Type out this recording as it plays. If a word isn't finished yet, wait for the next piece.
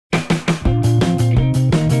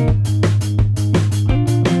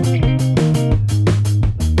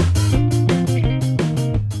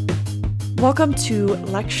Welcome to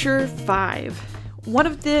Lecture 5. One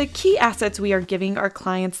of the key assets we are giving our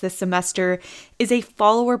clients this semester is a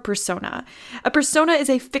follower persona. A persona is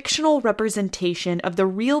a fictional representation of the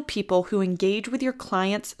real people who engage with your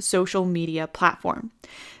client's social media platform.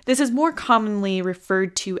 This is more commonly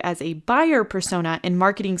referred to as a buyer persona in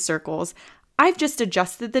marketing circles. I've just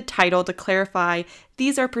adjusted the title to clarify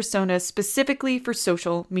these are personas specifically for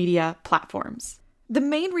social media platforms. The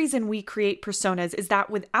main reason we create personas is that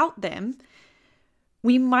without them,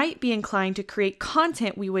 we might be inclined to create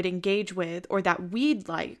content we would engage with or that we'd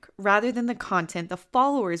like, rather than the content the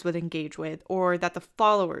followers would engage with or that the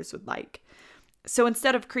followers would like. So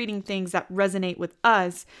instead of creating things that resonate with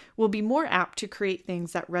us, we'll be more apt to create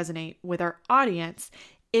things that resonate with our audience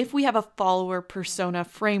if we have a follower persona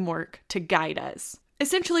framework to guide us.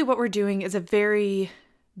 Essentially, what we're doing is a very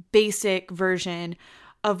basic version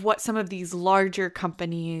of what some of these larger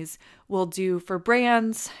companies will do for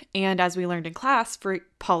brands and, as we learned in class, for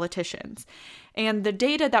politicians. And the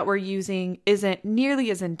data that we're using isn't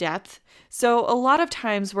nearly as in-depth, so a lot of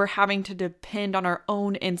times we're having to depend on our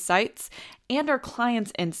own insights and our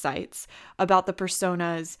clients' insights about the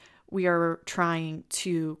personas we are trying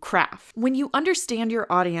to craft. When you understand your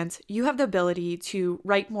audience, you have the ability to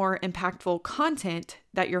write more impactful content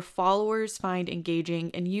that your followers find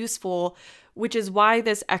engaging and useful, which is why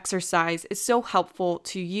this exercise is so helpful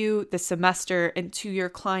to you this semester and to your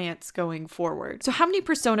clients going forward. So how many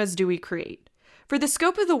personas do we create? For the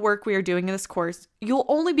scope of the work we are doing in this course, you'll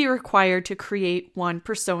only be required to create one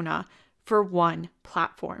persona for one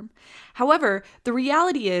platform. However, the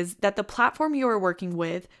reality is that the platform you are working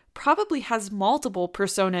with probably has multiple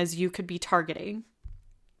personas you could be targeting.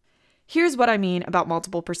 Here's what I mean about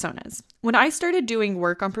multiple personas. When I started doing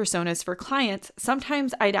work on personas for clients,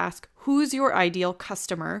 sometimes I'd ask, who's your ideal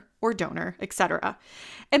customer or donor, etc.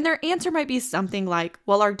 And their answer might be something like,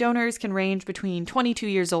 well, our donors can range between 22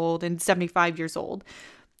 years old and 75 years old.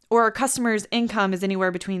 Or our customer's income is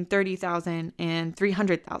anywhere between $30,000 and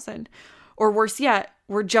 $300,000. Or worse yet,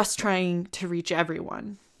 we're just trying to reach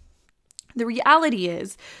everyone. The reality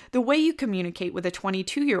is, the way you communicate with a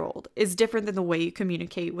 22-year-old is different than the way you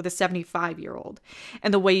communicate with a 75-year-old.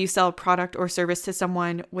 And the way you sell a product or service to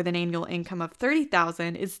someone with an annual income of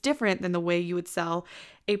 $30,000 is different than the way you would sell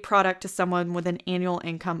a product to someone with an annual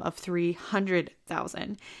income of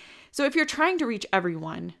 $300,000. So if you're trying to reach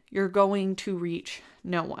everyone, you're going to reach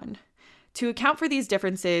no one. To account for these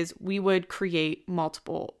differences, we would create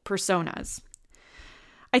multiple personas.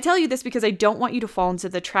 I tell you this because I don't want you to fall into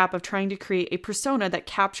the trap of trying to create a persona that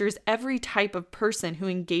captures every type of person who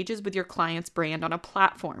engages with your client's brand on a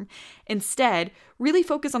platform. Instead, really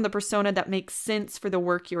focus on the persona that makes sense for the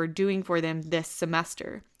work you are doing for them this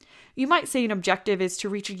semester. You might say an objective is to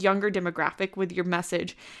reach a younger demographic with your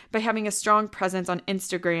message by having a strong presence on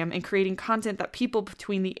Instagram and creating content that people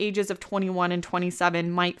between the ages of 21 and 27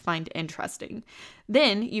 might find interesting.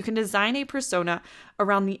 Then you can design a persona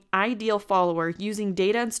around the ideal follower using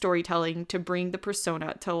data and storytelling to bring the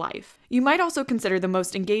persona to life. You might also consider the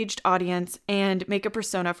most engaged audience and make a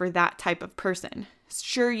persona for that type of person.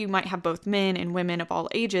 Sure, you might have both men and women of all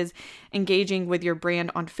ages engaging with your brand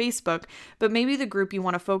on Facebook, but maybe the group you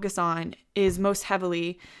want to focus on is most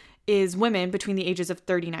heavily is women between the ages of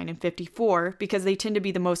 39 and 54 because they tend to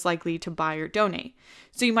be the most likely to buy or donate.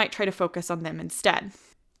 So you might try to focus on them instead.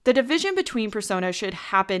 The division between personas should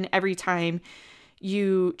happen every time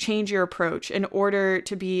you change your approach in order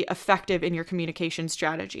to be effective in your communication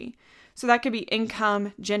strategy. So that could be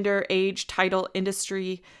income, gender, age, title,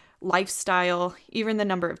 industry, lifestyle, even the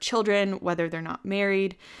number of children, whether they're not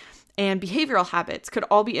married, and behavioral habits could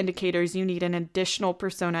all be indicators you need an additional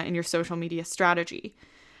persona in your social media strategy.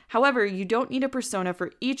 However, you don't need a persona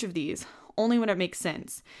for each of these, only when it makes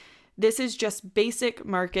sense. This is just basic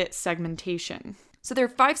market segmentation. So there are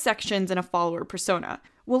 5 sections in a follower persona.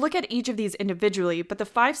 We'll look at each of these individually, but the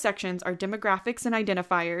 5 sections are demographics and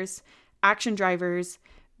identifiers, action drivers,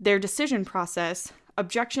 their decision process,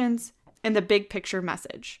 objections, and the big picture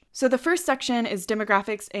message. So the first section is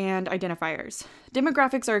demographics and identifiers.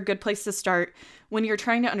 Demographics are a good place to start when you're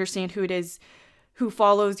trying to understand who it is who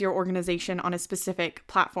follows your organization on a specific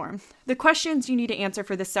platform. The questions you need to answer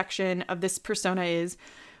for this section of this persona is,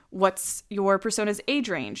 what's your persona's age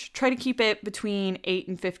range? Try to keep it between 8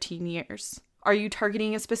 and 15 years. Are you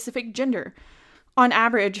targeting a specific gender? On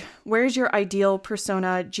average, where is your ideal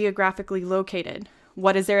persona geographically located?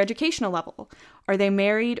 What is their educational level? Are they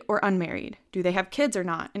married or unmarried? Do they have kids or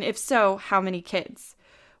not? And if so, how many kids?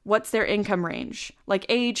 What's their income range? Like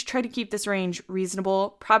age, try to keep this range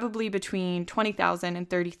reasonable, probably between 20,000 and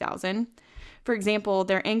 30,000. For example,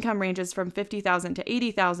 their income ranges from 50,000 to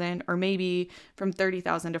 80,000, or maybe from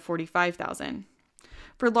 30,000 to 45,000.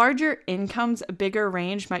 For larger incomes, a bigger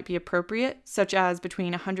range might be appropriate, such as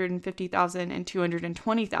between 150,000 and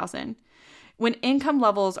 220,000. When income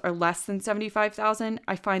levels are less than 75,000,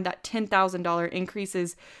 I find that $10,000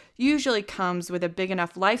 increases usually comes with a big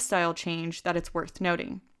enough lifestyle change that it's worth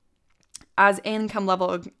noting. As income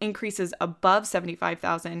level increases above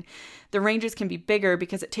 75,000, the ranges can be bigger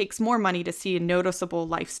because it takes more money to see a noticeable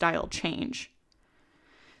lifestyle change.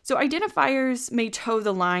 So identifiers may toe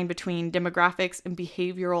the line between demographics and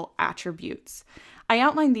behavioral attributes. I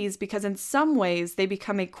outline these because in some ways they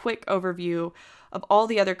become a quick overview of all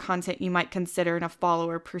the other content you might consider in a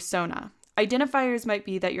follower persona. Identifiers might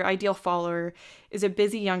be that your ideal follower is a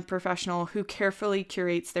busy young professional who carefully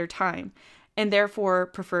curates their time and therefore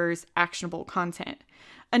prefers actionable content.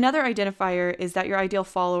 Another identifier is that your ideal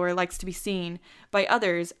follower likes to be seen by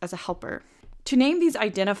others as a helper. To name these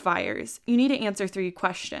identifiers, you need to answer 3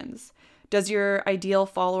 questions. Does your ideal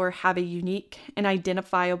follower have a unique and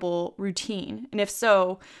identifiable routine? And if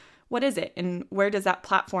so, what is it and where does that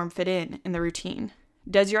platform fit in the routine?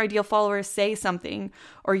 Does your ideal follower say something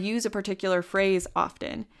or use a particular phrase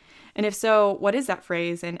often? And if so, what is that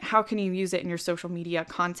phrase and how can you use it in your social media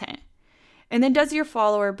content? And then does your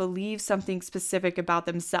follower believe something specific about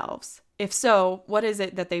themselves? If so, what is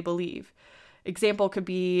it that they believe? Example could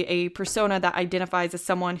be a persona that identifies as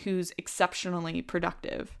someone who's exceptionally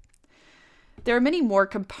productive. There are many more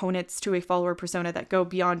components to a follower persona that go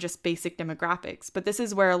beyond just basic demographics, but this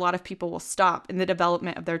is where a lot of people will stop in the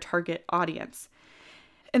development of their target audience.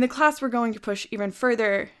 In the class, we're going to push even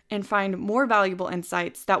further and find more valuable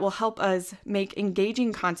insights that will help us make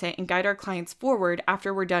engaging content and guide our clients forward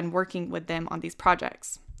after we're done working with them on these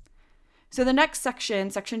projects. So the next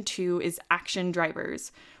section, section 2, is action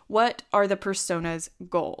drivers. What are the persona's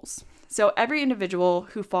goals? So every individual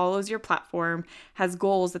who follows your platform has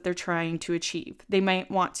goals that they're trying to achieve. They might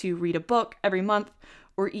want to read a book every month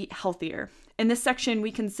or eat healthier. In this section,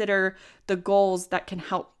 we consider the goals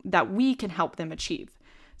that we can help them achieve.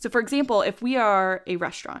 So for example, if we are a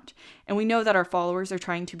restaurant and we know that our followers are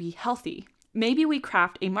trying to be healthy, maybe we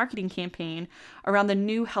craft a marketing campaign around the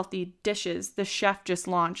new healthy dishes the chef just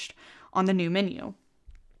launched on the new menu.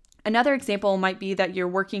 Another example might be that you're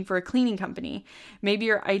working for a cleaning company. Maybe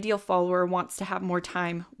your ideal follower wants to have more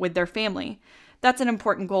time with their family. That's an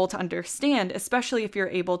important goal to understand, especially if you're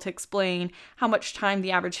able to explain how much time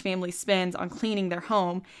the average family spends on cleaning their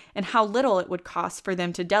home and how little it would cost for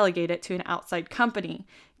them to delegate it to an outside company,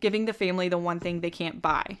 giving the family the one thing they can't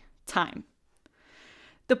buy, time.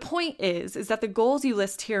 The point is that the goals you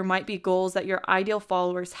list here might be goals that your ideal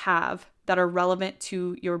followers have that are relevant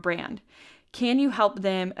to your brand. Can you help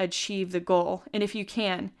them achieve the goal? And if you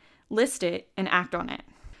can, list it and act on it.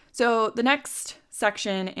 So the next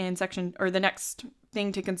the next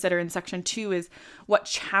thing to consider in section 2 is what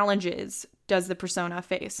challenges does the persona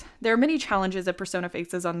face? There are many challenges a persona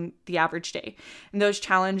faces on the average day, and those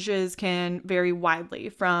challenges can vary widely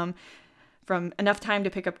from enough time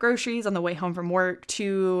to pick up groceries on the way home from work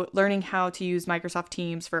to learning how to use Microsoft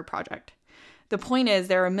Teams for a project. The point is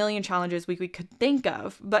there are a million challenges we could think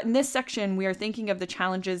of, but in this section, we are thinking of the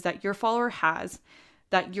challenges that your follower has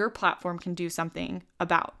that your platform can do something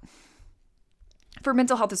about. For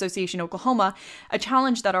Mental Health Association Oklahoma, a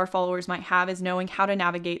challenge that our followers might have is knowing how to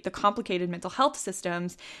navigate the complicated mental health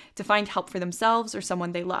systems to find help for themselves or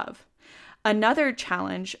someone they love. Another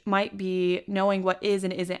challenge might be knowing what is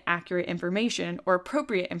and isn't accurate information or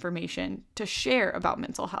appropriate information to share about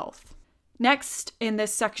mental health. Next, in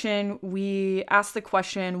this section, we ask the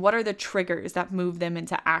question, what are the triggers that move them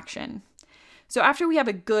into action? So after we have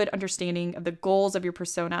a good understanding of the goals of your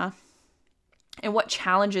persona and what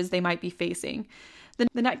challenges they might be facing,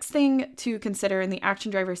 the next thing to consider in the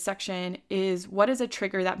action drivers section is what is a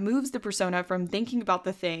trigger that moves the persona from thinking about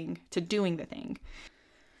the thing to doing the thing.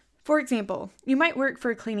 For example, you might work for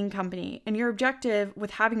a cleaning company and your objective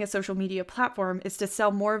with having a social media platform is to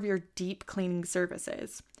sell more of your deep cleaning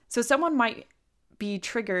services. So someone might be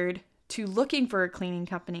triggered to looking for a cleaning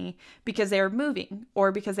company because they are moving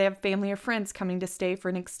or because they have family or friends coming to stay for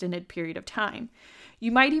an extended period of time.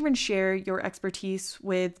 You might even share your expertise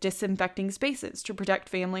with disinfecting spaces to protect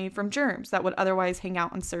family from germs that would otherwise hang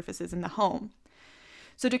out on surfaces in the home.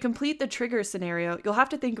 So to complete the trigger scenario, you'll have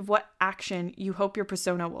to think of what action you hope your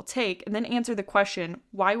persona will take and then answer the question,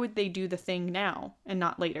 why would they do the thing now and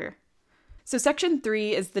not later? So section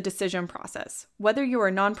 3 is the decision process. Whether you are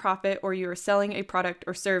a nonprofit or you are selling a product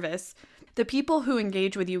or service, The people who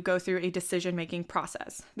engage with you go through a decision-making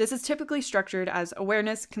process. This is typically structured as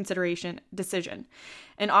awareness, consideration, decision,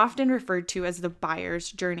 and often referred to as the buyer's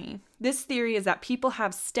journey. This theory is that people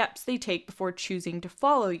have steps they take before choosing to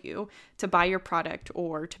follow you, to buy your product,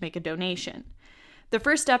 or to make a donation. The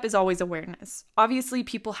first step is always awareness. Obviously,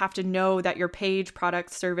 people have to know that your page,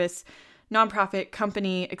 product, service, nonprofit,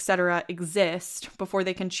 company, etc. exist before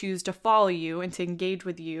they can choose to follow you and to engage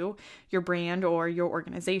with you, your brand, or your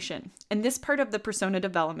organization. In this part of the persona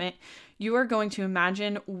development, you are going to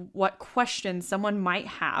imagine what questions someone might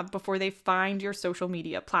have before they find your social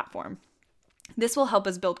media platform. This will help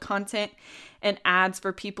us build content and ads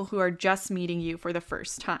for people who are just meeting you for the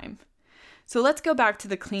first time. So let's go back to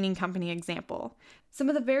the cleaning company example. Some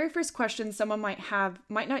of the very first questions someone might have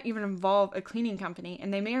might not even involve a cleaning company,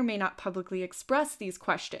 and they may or may not publicly express these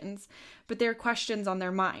questions, but they're questions on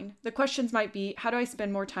their mind. The questions might be, how do I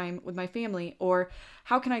spend more time with my family? Or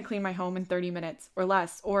how can I clean my home in 30 minutes or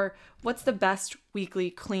less? Or what's the best weekly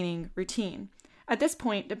cleaning routine? At this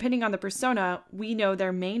point, depending on the persona, we know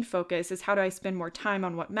their main focus is how do I spend more time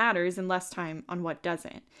on what matters and less time on what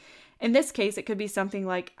doesn't. In this case, it could be something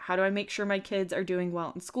like, how do I make sure my kids are doing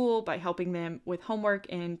well in school by helping them with homework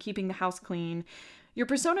and keeping the house clean? Your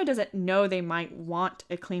persona doesn't know they might want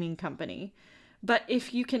a cleaning company. But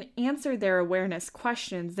if you can answer their awareness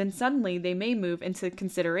questions, then suddenly they may move into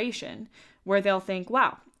consideration, where they'll think,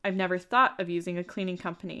 wow, I've never thought of using a cleaning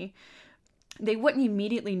company. They wouldn't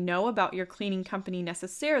immediately know about your cleaning company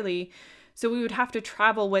necessarily, so we would have to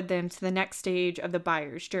travel with them to the next stage of the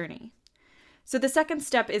buyer's journey. So the second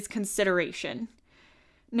step is consideration.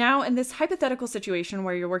 Now, in this hypothetical situation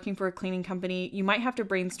where you're working for a cleaning company, you might have to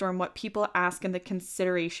brainstorm what people ask in the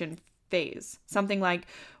consideration phase. Something like,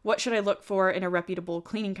 what should I look for in a reputable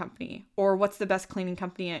cleaning company? Or what's the best cleaning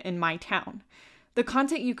company in my town? The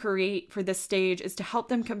content you create for this stage is to help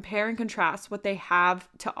them compare and contrast what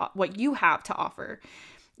you have to offer.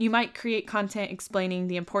 You might create content explaining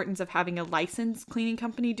the importance of having a licensed cleaning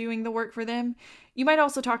company doing the work for them. You might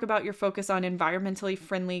also talk about your focus on environmentally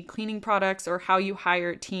friendly cleaning products or how you hire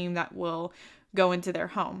a team that will go into their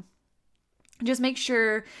home. Just make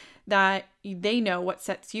sure that they know what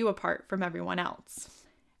sets you apart from everyone else.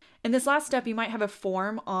 In this last step, you might have a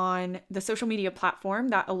form on the social media platform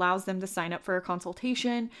that allows them to sign up for a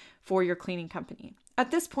consultation for your cleaning company.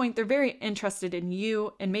 At this point, they're very interested in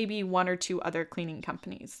you and maybe one or two other cleaning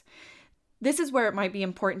companies. This is where it might be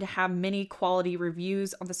important to have many quality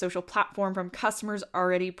reviews on the social platform from customers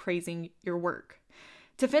already praising your work.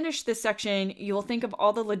 To finish this section, you will think of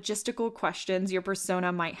all the logistical questions your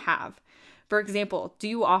persona might have. For example, do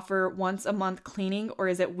you offer once a month cleaning or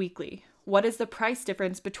is it weekly? What is the price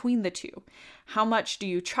difference between the two? How much do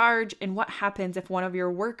you charge? And what happens if one of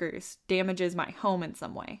your workers damages my home in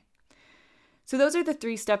some way? So those are the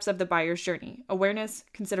 3 steps of the buyer's journey: awareness,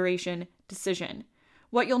 consideration, decision.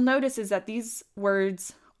 What you'll notice is that these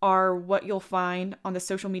words are what you'll find on the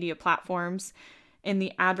social media platforms in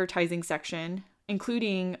the advertising section,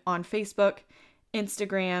 including on Facebook,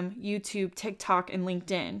 Instagram, YouTube, TikTok, and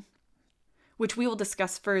LinkedIn, which we will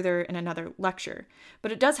discuss further in another lecture.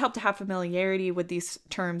 But it does help to have familiarity with these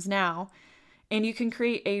terms now, and you can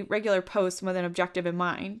create a regular post with an objective in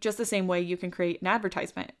mind, just the same way you can create an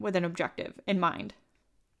advertisement with an objective in mind.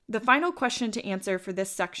 The final question to answer for this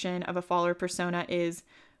section of a follower persona is,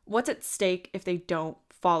 what's at stake if they don't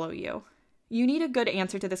follow you? You need a good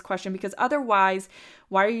answer to this question because otherwise,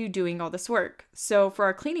 why are you doing all this work? So for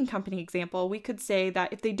our cleaning company example, we could say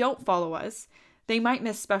that if they don't follow us, they might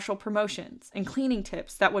miss special promotions and cleaning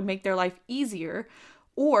tips that would make their life easier,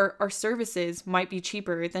 or our services might be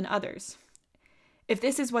cheaper than others. If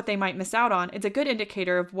this is what they might miss out on, it's a good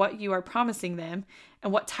indicator of what you are promising them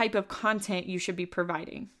and what type of content you should be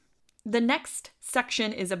providing. The next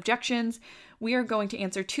section is objections. We are going to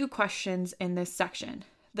answer 2 questions in this section.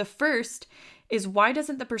 The first is, why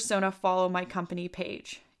doesn't the persona follow my company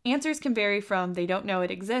page? Answers can vary from they don't know it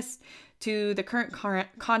exists to the current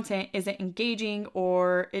content isn't engaging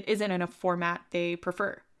or it isn't in a format they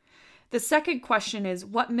prefer. The second question is,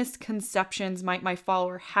 what misconceptions might my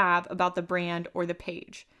follower have about the brand or the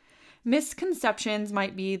page? Misconceptions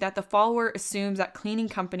might be that the follower assumes that cleaning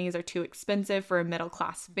companies are too expensive for a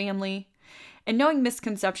middle-class family. And knowing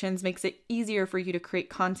misconceptions makes it easier for you to create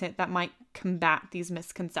content that might combat these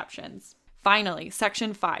misconceptions. Finally,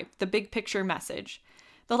 section 5, the big picture message.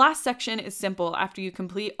 The last section is simple after you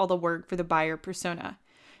complete all the work for the buyer persona.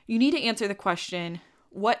 You need to answer the question,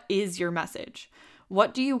 what is your message?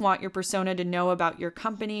 What do you want your persona to know about your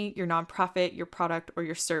company, your nonprofit, your product, or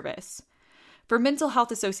your service? For Mental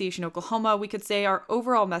Health Association Oklahoma, we could say our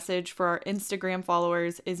overall message for our Instagram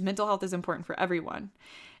followers is mental health is important for everyone.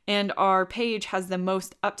 And our page has the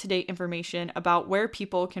most up-to-date information about where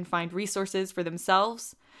people can find resources for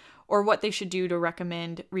themselves or what they should do to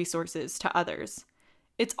recommend resources to others.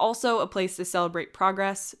 It's also a place to celebrate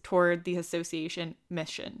progress toward the association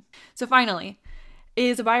mission. So finally,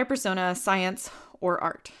 is a buyer persona science or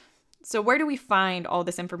art? So where do we find all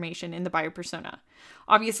this information in the buyer persona?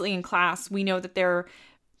 Obviously in class, we know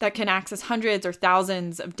that can access hundreds or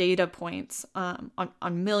thousands of data points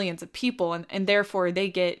on millions of people, and therefore they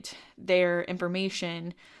get their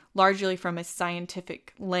information largely from a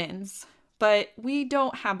scientific lens. But we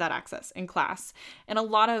don't have that access in class, and a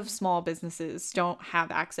lot of small businesses don't have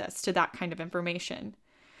access to that kind of information.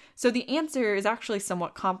 So the answer is actually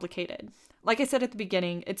somewhat complicated. Like I said at the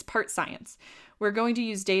beginning, it's part science. We're going to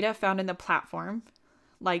use data found in the platform,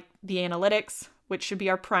 like the analytics, which should be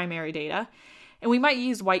our primary data, and we might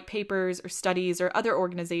use white papers or studies or other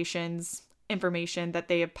organizations' information that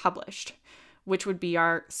they have published, which would be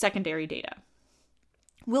our secondary data.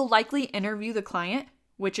 We'll likely interview the client,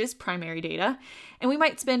 which is primary data, and we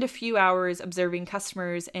might spend a few hours observing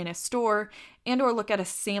customers in a store and or look at a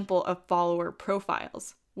sample of follower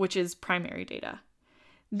profiles, which is primary data.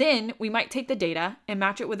 Then we might take the data and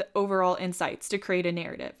match it with overall insights to create a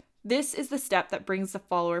narrative. This is the step that brings the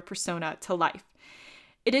follower persona to life.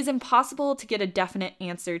 It is impossible to get a definite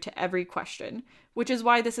answer to every question, which is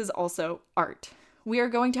why this is also art. We are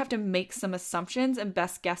going to have to make some assumptions and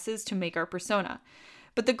best guesses to make our persona.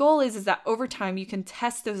 But the goal is that over time you can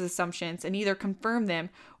test those assumptions and either confirm them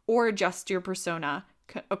or adjust your persona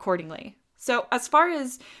accordingly. So as far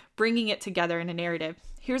as bringing it together in a narrative,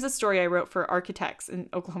 here's a story I wrote for architects in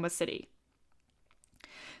Oklahoma City.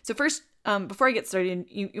 So first, before I get started,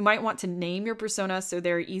 you might want to name your persona so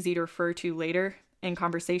they're easy to refer to later in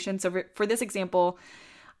conversation. So for this example,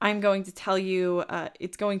 I'm going to tell you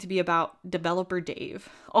it's going to be about Developer Dave.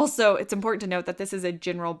 Also, it's important to note that this is a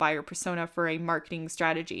general buyer persona for a marketing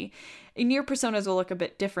strategy. And your personas will look a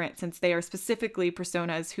bit different since they are specifically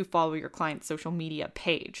personas who follow your client's social media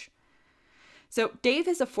page. So Dave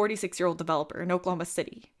is a 46-year-old developer in Oklahoma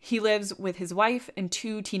City. He lives with his wife and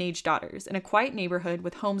 2 teenage daughters in a quiet neighborhood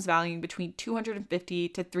with homes valuing between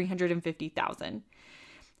 $250,000 to $350,000.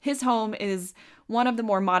 His home is one of the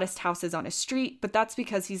more modest houses on his street, but that's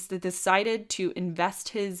because he's decided to invest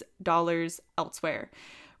his dollars elsewhere.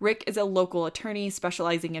 Rick is a local attorney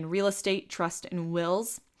specializing in real estate, trust, and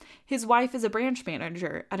wills. His wife is a branch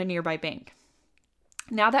manager at a nearby bank.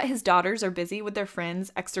 Now that his daughters are busy with their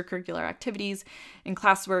friends' extracurricular activities and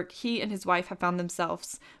classwork, he and his wife have found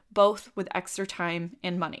themselves both with extra time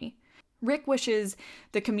and money. Rick wishes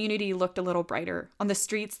the community looked a little brighter on the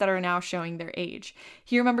streets that are now showing their age.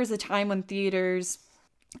 He remembers a time when theaters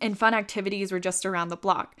and fun activities were just around the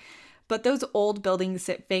block, but those old buildings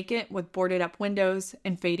sit vacant with boarded up windows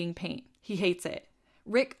and fading paint. He hates it.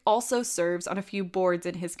 Rick also serves on a few boards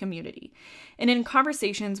in his community, and in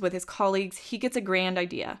conversations with his colleagues, he gets a grand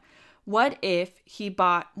idea. What if he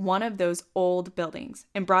bought one of those old buildings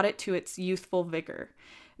and brought it to its youthful vigor?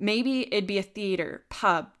 Maybe it'd be a theater,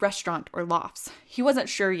 pub, restaurant, or lofts. He wasn't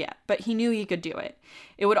sure yet, but he knew he could do it.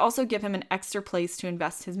 It would also give him an extra place to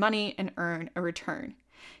invest his money and earn a return.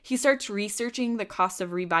 He starts researching the cost of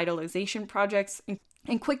revitalization projects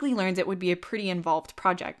and quickly learns it would be a pretty involved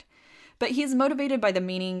project. But he is motivated by the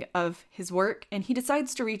meaning of his work, and he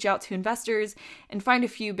decides to reach out to investors and find a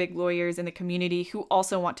few big lawyers in the community who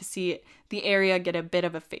also want to see the area get a bit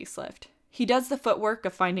of a facelift. He does the footwork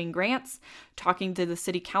of finding grants, talking to the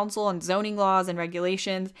city council on zoning laws and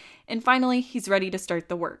regulations, and finally, he's ready to start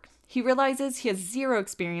the work. He realizes he has zero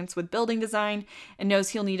experience with building design and knows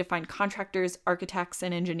he'll need to find contractors, architects,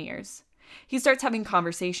 and engineers. He starts having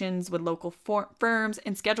conversations with local firms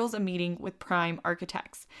and schedules a meeting with prime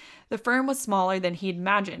architects. The firm was smaller than he'd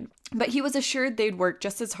imagined, but he was assured they'd work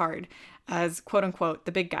just as hard as, quote-unquote,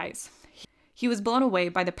 the big guys. He was blown away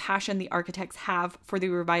by the passion the architects have for the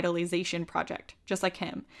revitalization project, just like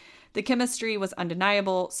him. The chemistry was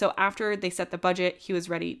undeniable, so after they set the budget, he was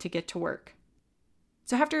ready to get to work.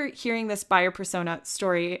 So after hearing this buyer persona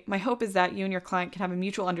story, my hope is that you and your client can have a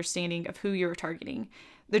mutual understanding of who you're targeting,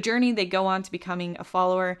 the journey they go on to becoming a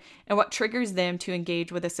follower, and what triggers them to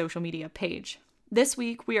engage with a social media page. This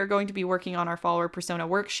week, we are going to be working on our follower persona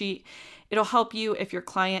worksheet. It'll help you if your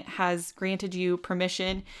client has granted you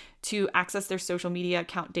permission to access their social media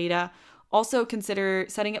account data. Also, consider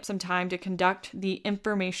setting up some time to conduct the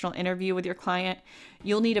informational interview with your client.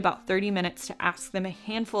 You'll need about 30 minutes to ask them a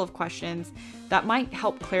handful of questions that might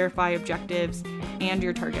help clarify objectives and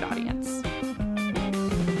your target audience.